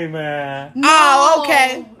 Hey, man. Oh,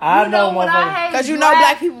 okay. I You know what I motherfucker. hate? Cause you know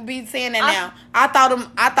black people be saying that now.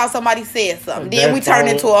 I thought somebody said something. Then we That's turned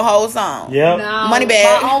all- into a whole song. Yep. No, Money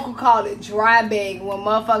bag. My uncle called it dry bag when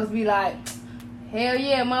motherfuckers be like, hell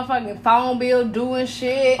yeah, motherfucking phone bill doing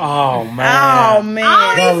shit. Oh, man. Oh man.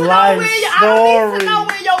 I don't The need life to know story.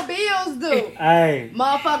 when your bills do. Hey.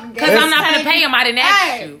 Motherfucking gas. Cause I'm not gonna tank- pay him. I didn't ask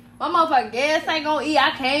Hey, you. my motherfucking gas ain't gonna eat.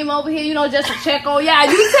 I came over here, just to check on y'all.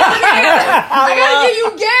 You telling me I gotta give you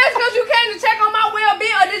gas because you came to check on my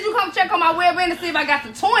well-being, or did you come check on my well-being to see if I got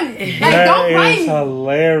the 20? Like, That don't play is me.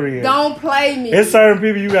 hilarious. Don't play me. It's certain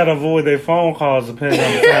people you gotta avoid their phone calls depending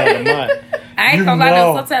on the time of the month. I ain't You gonna lie.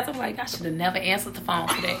 know. Sometimes I'm like, I should have never answered the phone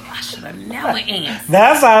today. I should have never answered.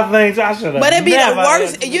 That's how things I should have. But it be the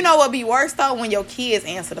worst. answered. You know what be worse though? When your kids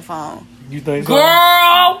answer the phone. You think so?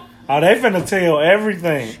 Girl, Oh, they finna tell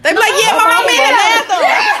everything. They be like, yeah, my mama in the bathroom.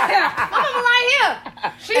 My mama right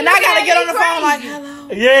here. She And I looking gotta at get me on the phone like, crazy. hello.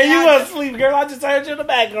 Yeah, you was asleep, girl. I just heard you in the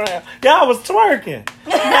background. Y'all was twerking.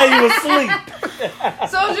 Now you was asleep.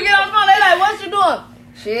 As soon as you get on the phone, they like, what you doing?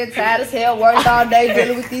 Shit, tired as hell, worked all day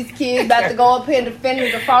dealing with these kids, about to go up here and defend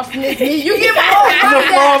the frosting this meat. You get my whole The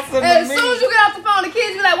frosting And as the soon meat. as you get off the phone, the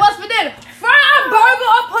kids be like, what's for dinner? Fried burger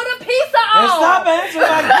or put a pizza on. And stop answering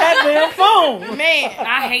my goddamn phone. Man.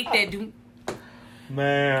 I hate that dude.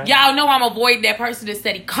 Man. Y'all know I'm avoiding that person that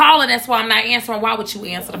said he calling. That's why I'm not answering. Why would you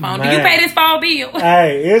answer the phone? Do you Man. pay this phone bill?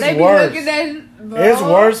 Hey, They it's be worse. looking at, bro. It's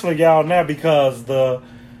worse for y'all now because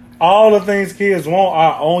all the things kids want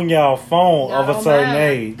are on y'all phone of a Not certain mine.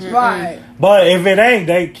 age. Right. But if it ain't,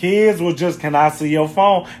 they kids will just, can I see your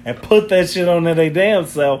phone? And put that shit on their damn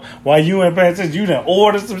self while you ain't paying attention. You done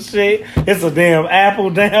order some shit. It's a damn Apple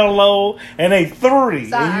download. And they 3.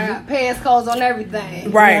 Sorry, I And got passcodes on everything. you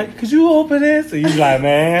Right. like, could you open this? And you like,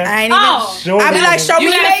 man. I ain't even. Oh. Show I be me like, the- show You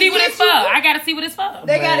me. gotta they see what get it's for. you. I gotta see what it's for.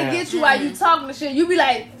 They gotta Man. get you while you talking to shit. You be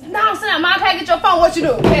like, no, I'm saying, Mom, can I get your phone? What you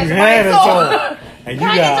do? Pass You it hand it right to to her. And you Can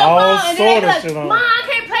I get got your all phone? And then sort they of like, shit on. Mom, I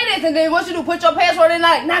can't play this. And then what you do? Put your password in.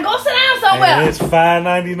 Like, now go sit down somewhere. And it's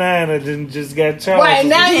 $5.99 that didn't just got charged. Right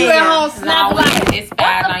now you at home No, snapping like, it's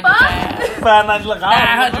 $5.95. $5.99. Look,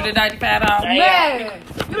 $595. man,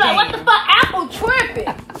 you like, what the fuck? Apple tripping.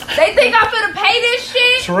 They think I'm finna pay this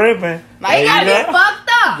shit. Tripping. Like, They got me fucked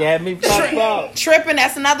up. Got me fucked up. Tripping.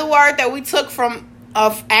 That's another word that we took from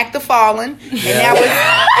of act of falling, and now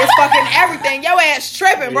it's fucking everything. Your ass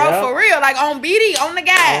tripping, bro, Yeah. for real. Like on BD, on the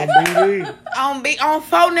guy, on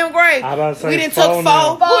phone them grave. I about to say We done phone took four.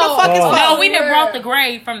 them. Who the fuck is Phone. No, phone? we done brought the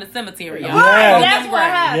grave from the cemetery, y'all. Yeah. That's what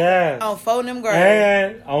happened. Yes. On phone them grave.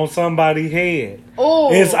 And on somebody's head.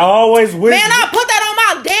 Ooh. It's always with Man, I put that on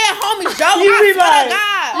my dead homie Joe. You I be swear like- to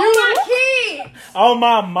God. Oh, my kids. on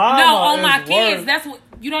my mama. No, on my is kids. worse. That's what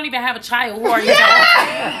you don't even have a child. Who are you?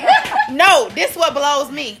 talking No, this what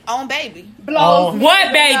blows me. On baby. Blows Oh. to? me.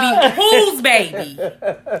 What baby? Whose baby?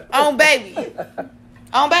 On baby.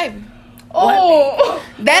 On baby. Oh,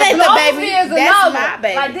 That ain't the blows baby. me is That's another. my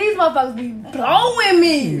baby. Like these motherfuckers be blowing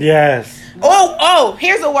me. Yes. Oh,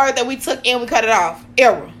 here's a word that we took and we cut it off.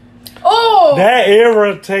 Era. Oh, That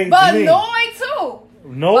irritates but me. annoyed too.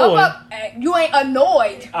 No. You ain't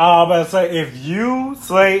annoyed. I'm about to say, if you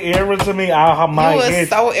say error to me, I might You was hit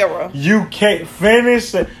so era. you. Can't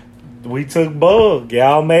finish it. We took bug.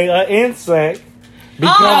 Y'all made an insect.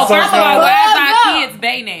 Because Oh, first of all, sometimes, where's Bug our up. kids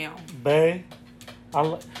bay now? babe,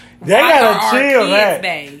 they Why are gotta our chill kids that.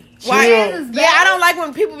 bay? Why Chill. Yeah, I don't like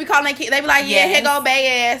when people be calling their kids. They be like, yeah, Yes. here go baby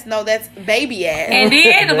ass. No, that's baby ass. And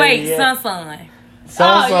then wait, Yeah. son. So,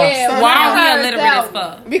 Oh, yeah. Why are we Heard illiterate that as one.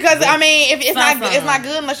 fuck? Because I mean, if it's Son. it's not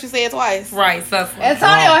good unless you say it twice. Right, son.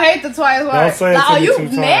 Antonio hate the twice words. Don't say it Like, to are me you 2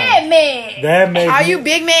 times. mad? That makes Are me- you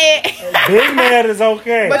big mad? big man is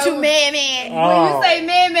okay. But you mad. When Oh. you say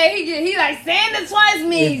man, he like saying it twice It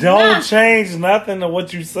means don't nah. change nothing to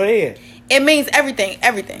what you said. It means everything.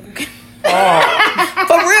 Everything.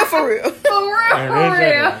 For real, for real.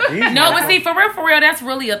 No, but see, for real, that's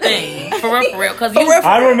really a thing. For real, because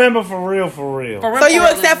I remember for real. So you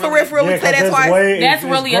accept for real? We say that twice. That's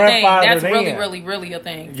really a thing. That's really a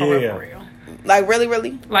thing. For real. Like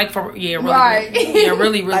really. Like for really. Right. Yeah,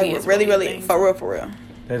 really. Like really. For real.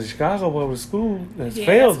 That Chicago public school has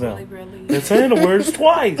failed them. They're saying the words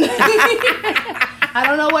twice. I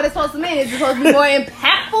don't know what it's supposed to mean. It's supposed to be more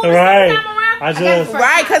impactful right. this time around.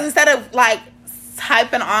 Right, because instead of like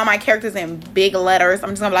typing all my characters in big letters,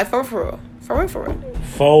 I'm just gonna be like for real.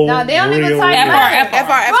 No, they don't even type letters.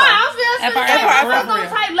 FR. Right, I was gonna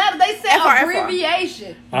type letters. They said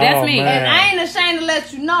abbreviation. That's me. And I ain't ashamed to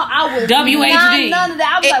let you know. I was WHD. none of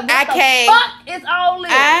that. I was like, what the fuck is all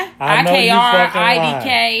this? IKR,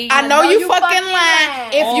 IDK. I know you fucking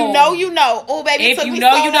lying. If you know, you know. Oh, baby, if you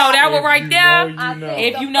know, you know. That one right there.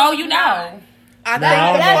 If you know, you know. I think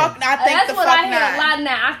that's what I hear a lot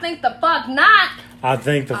now. I think the fuck not. I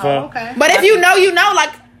think the fuck. Okay. But if you know, you know.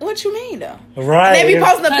 Like, what you mean though? Right. And they be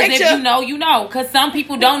posting a picture. If you know, you know. Because some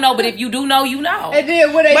people don't know, but if you do know, you know. And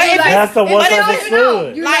then when they like, that's the what's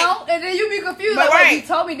understood. You know, and then you be confused. Like, right. you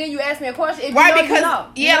told me, then you asked me a question. If right, you know, because you know.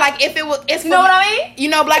 yeah, like if it was, it's you know what I mean. You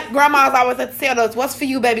know, black grandmas always like to tell us, "What's for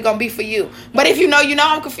you, baby, gonna be for you." But if you know, you know.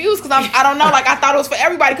 I'm confused because I don't know. Like I thought it was for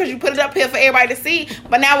everybody because you put it up here for everybody to see.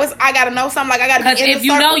 But now it's I gotta know something. Like I gotta. Because if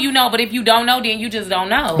you know, you know. But if you don't know, then you just don't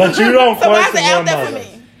know. But you don't so why is question it out there your for mother.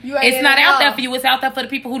 me? It's not out there for you. It's out there for the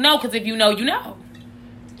people who know. Because if you know, you know.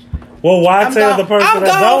 Well, why tell the person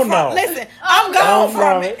that don't know? Listen, I'm gone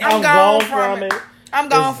from it. I'm gone from it. I'm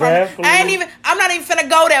gone from it. I'm not even finna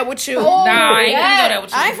go there with you. Nah, I ain't finna go there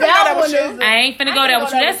with you. I ain't finna go there with you. I ain't finna go there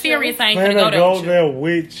with you. That's serious. I ain't finna go there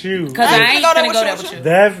with you. Because I ain't finna go there with you.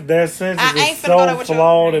 That sentence is so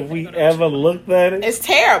flawed if we ever looked at it. It's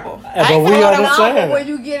terrible. But we understand. When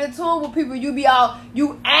you get into it with people,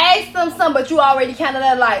 you ask them something, but you already kind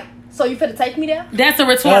of like, so you finna take me there? That's a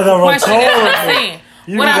rhetorical question. That's what I'm saying.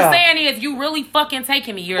 What I'm saying is, you really fucking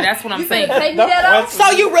taking me here. That's what I'm saying. Take me that so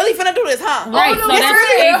you really finna do this, huh? Right. So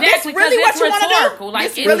that's really what you want to do. Like,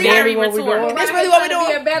 it's very rhetorical. That's really what we doing.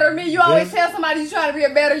 Be a better me. You always tell somebody you trying to be a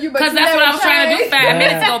better you, because that's what I was trying to do 5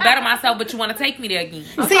 minutes ago. Better myself, but you want to take me there again.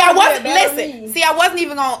 See, I wasn't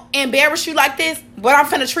even gonna embarrass you like this, but I'm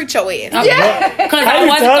finna treat your ass. Yeah. Because I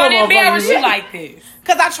wasn't gonna embarrass you like this.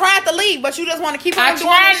 Because I tried to leave, but you just want to keep on doing this shit.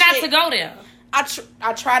 I tried not to go there.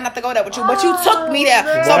 I tried not to go there with you, but you took me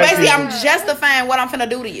there. So basically, I'm justifying what I'm finna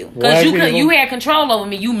do to you. Because you had control over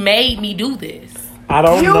me. You made me do this. I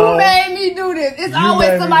don't know. You made me do this. It's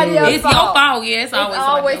always somebody else's fault. It's your fault. Yeah, it's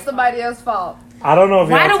always somebody else's fault. I don't know if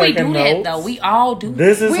why do we do that though? We all do.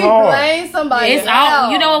 This is we hard. We blame somebody. It's all.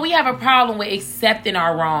 You know what? We have a problem with accepting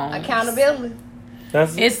our wrongs. Accountability.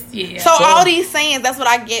 So all these sayings, that's what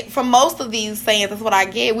I get from most of these sayings. That's what I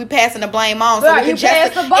get. We passing the blame on, so we can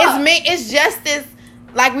it's justice.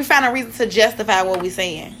 Like we find a reason to justify what we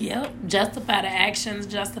saying. Yep, justify the actions,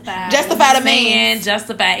 justify the means,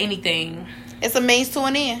 justify anything. It's a means to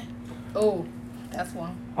an end. Oh, that's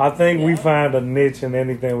one. I think we find a niche in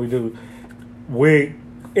anything we do. With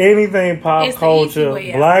anything pop culture,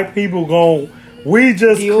 black people we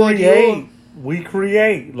just create. We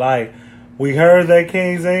create like. We heard that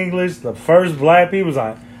King's English. The first black people was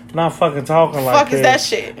like, not fucking talking like that. Fuck is that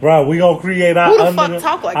shit? Bro, we gonna create our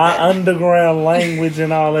underground language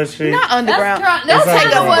and all that shit. Not underground. That's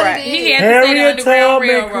kind of what it is. Harriet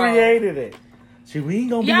Tubman created it. See, we ain't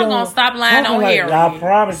gonna be y'all gonna stop lying on Harriet. I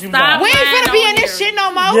promise you. We ain't finna be in this shit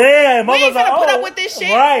no more. Yeah, we ain't finna put up with this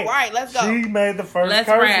shit. Right, let's go. She made the first curse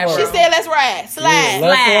word. She said, "Let's ride, slide,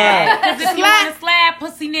 slide." If you wanna slide,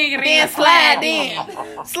 pussy nigga, then slide.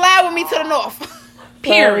 Then slide with me to the north.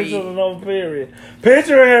 Period.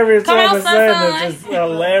 Picture Harriet Tubman saying this is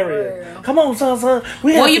hilarious. Come on, son.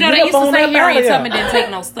 Well, you know they used to say Harriet Tubman didn't take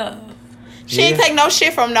no stuff. She didn't take no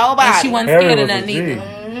shit from nobody. And she wasn't scared of nothing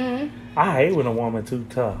either. I hate when a woman too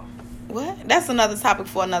tough. What? That's another topic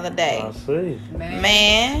for another day. I see.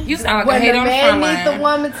 Man. You sound like a hater on the front line. Man needs the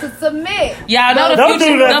woman to submit. Y'all know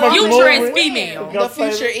the future is female.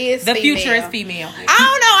 The future is female. I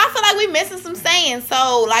don't know. I feel like we missing some sayings.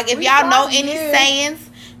 So, like, if y'all know any sayings,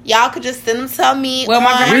 y'all could just send them to me. Well,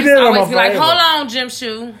 my grandma used to always be like, hold on, Jim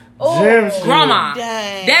Shoe. Grandma,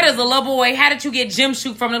 that is a little boy. How did you get Jim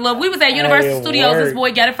Shoe from the little? We was at Universal Studios. This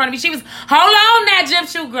boy got in front of me. She was, hold on now, Jim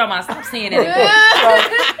Shoe. Grandma, stop saying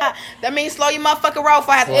that. That means slow your motherfucking roll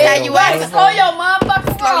before I have to tell you what. Slow your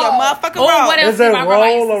motherfucking roll. What else is that my grandma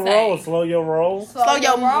used to roll? Slow your roll. Slow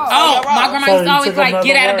your roll. Oh, my grandma used to always like,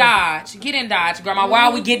 get out of Dodge. Get in Dodge, Grandma. Why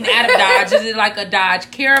are we getting out of Dodge? Is it like a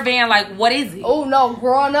Dodge Caravan? Like, what is it? Oh no,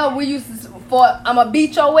 growing up we used to I'm a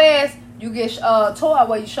beat your ass. You get tour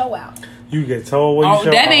where you show out. You get told what you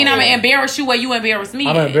show. That mean I'm gonna embarrass you where you embarrass me.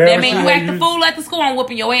 That mean you act the fool at the school. I'm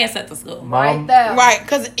whooping your ass at the school. Right there. Right,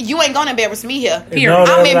 because you ain't gonna embarrass me here. Period.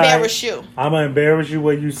 I'm embarrass you. I'm gonna embarrass you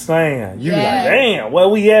where you saying. You like, damn, where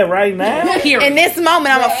we at right now? Period. In this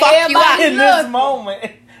moment, I'm gonna fuck you up. In this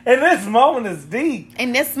moment. And this moment is deep.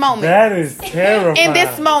 In this moment. That is terrifying. In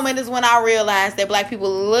this moment is when I realized that black people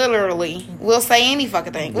literally will say any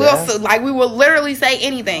fucking thing. Yeah. We will literally say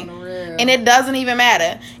anything. And it doesn't even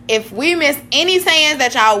matter. If we miss any sayings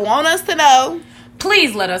that y'all want us to know,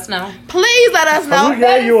 please let us know. Please let us know. We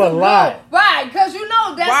gave you a lot. Right, because you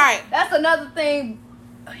know that's another thing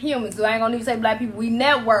humans do. I ain't gonna even say black people. We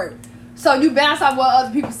network. So you bounce off what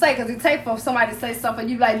other people say because it take for somebody to say something.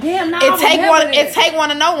 You like, damn, no. It take one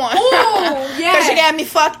to know one. Ooh, yeah. Because you got me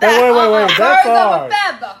fucked up. Wait. That's birds hard. of a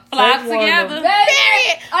feather. Flock together.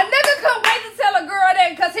 Period. A nigga couldn't wait to tell a girl that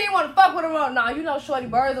because he didn't want to fuck with her. No, you know, shorty,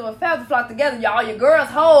 birds of a feather flock together. Y'all, your girls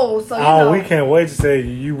hoes. So you know. We can't wait to say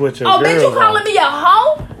you with your girls. Oh, bitch, you calling me a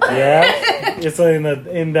hoe? Yeah. It's in an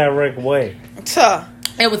indirect way.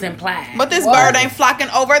 It was implied. But this bird ain't flocking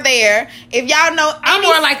over there. If y'all know, I'm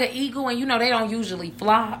more like an eagle, and you know they don't usually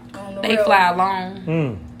flock. They fly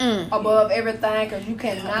alone. Above everything, because you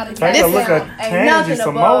cannot take a look at Tangy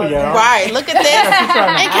some more, y'all. Right, look at this.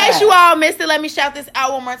 In case you all missed it, let me shout this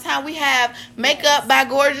out one more time. We have Makeup by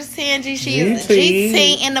Gorgeous Tangy. She's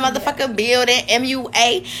GT in the motherfucking building,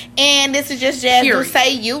 MUA. And this is just Jazz Who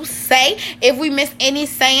Say You Say. If we miss any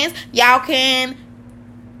sayings, y'all can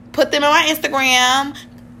put them on my Instagram.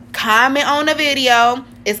 Comment on the video.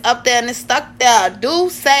 It's up there and it's stuck there. Do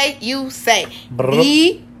say you say.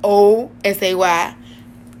 DOSAY.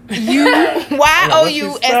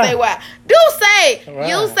 UYOUSAY. Do say. Right.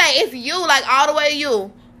 You say. It's you, like all the way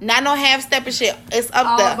you. Not no half step and shit. It's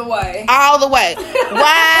up there. All the way.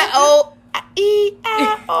 YOEIO.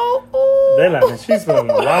 They like, she's spelling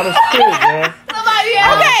a lot of shit, man. Somebody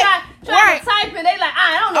else trying to type it. They like,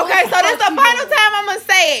 I don't know. Okay, so this is the final time I'm gonna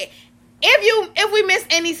say it. If we miss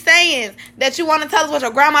any sayings that you want to tell us what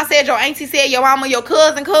your grandma said, your auntie said, your mama, your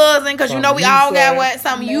cousin, because you know we all got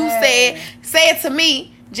something you said. Say it to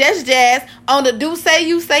me, Just Jazz, on the Do Say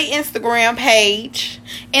You Say Instagram page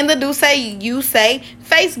and the Do Say You Say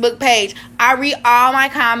Facebook page. I read all my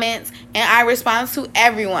comments and I respond to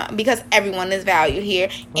everyone because everyone is valued here.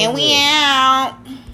 And we out.